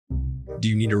Do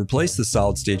you need to replace the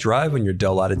solid-state drive on your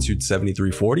Dell Latitude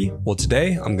 7340? Well,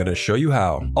 today I'm going to show you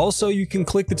how. Also, you can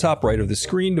click the top right of the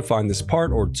screen to find this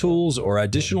part or tools or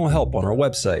additional help on our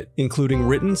website, including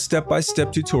written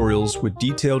step-by-step tutorials with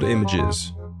detailed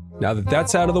images. Now that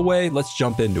that's out of the way, let's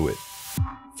jump into it.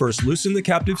 First, loosen the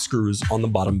captive screws on the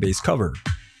bottom base cover.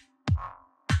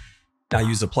 Now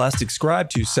use a plastic scribe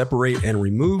to separate and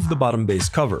remove the bottom base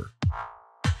cover.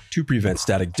 To prevent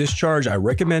static discharge, I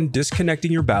recommend disconnecting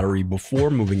your battery before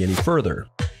moving any further.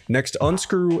 Next,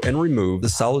 unscrew and remove the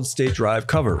solid-state drive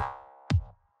cover.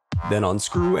 Then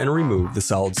unscrew and remove the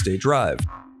solid-state drive.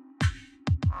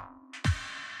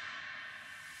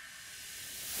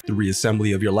 The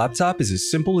reassembly of your laptop is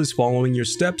as simple as following your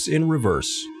steps in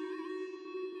reverse.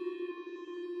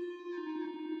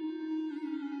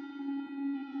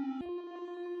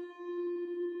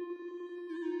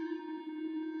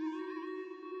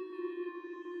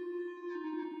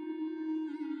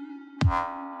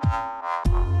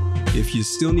 If you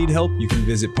still need help, you can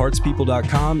visit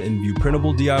partspeople.com and view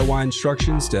printable DIY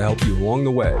instructions to help you along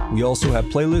the way. We also have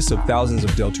playlists of thousands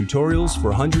of Dell tutorials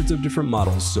for hundreds of different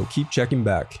models, so keep checking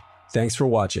back. Thanks for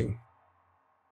watching.